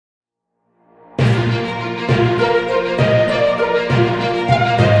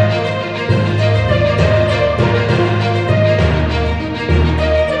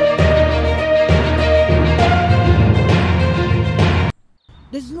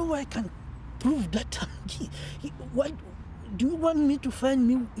there's no way I can prove that I'm gay. What do you want me to find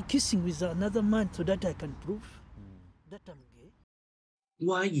me kissing with another man so that I can prove that I'm gay?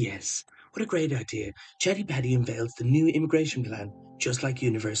 Why, yes. What a great idea. Chaddypaddy unveils the new immigration plan, just like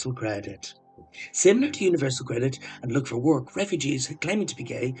universal credit. Similar to universal credit and look for work, refugees claiming to be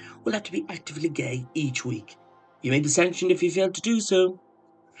gay will have to be actively gay each week. You may be sanctioned if you fail to do so.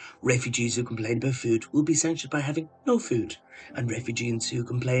 Refugees who complain about food will be sanctioned by having no food, and refugees who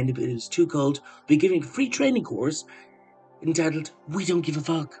complain if it is too cold will be given a free training course entitled "We Don't Give a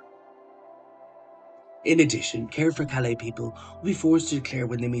Fuck." In addition, Care for Calais people will be forced to declare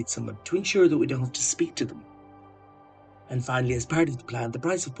when they meet someone to ensure that we don't have to speak to them. And finally, as part of the plan, the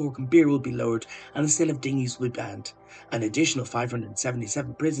price of pork and beer will be lowered and the sale of dinghies will be banned. An additional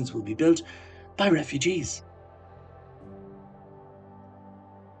 577 prisons will be built by refugees.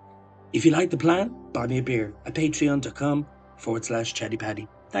 If you like the plan, buy me a beer at patreon.com/Chaddypaddy.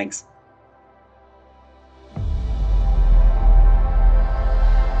 Thanks.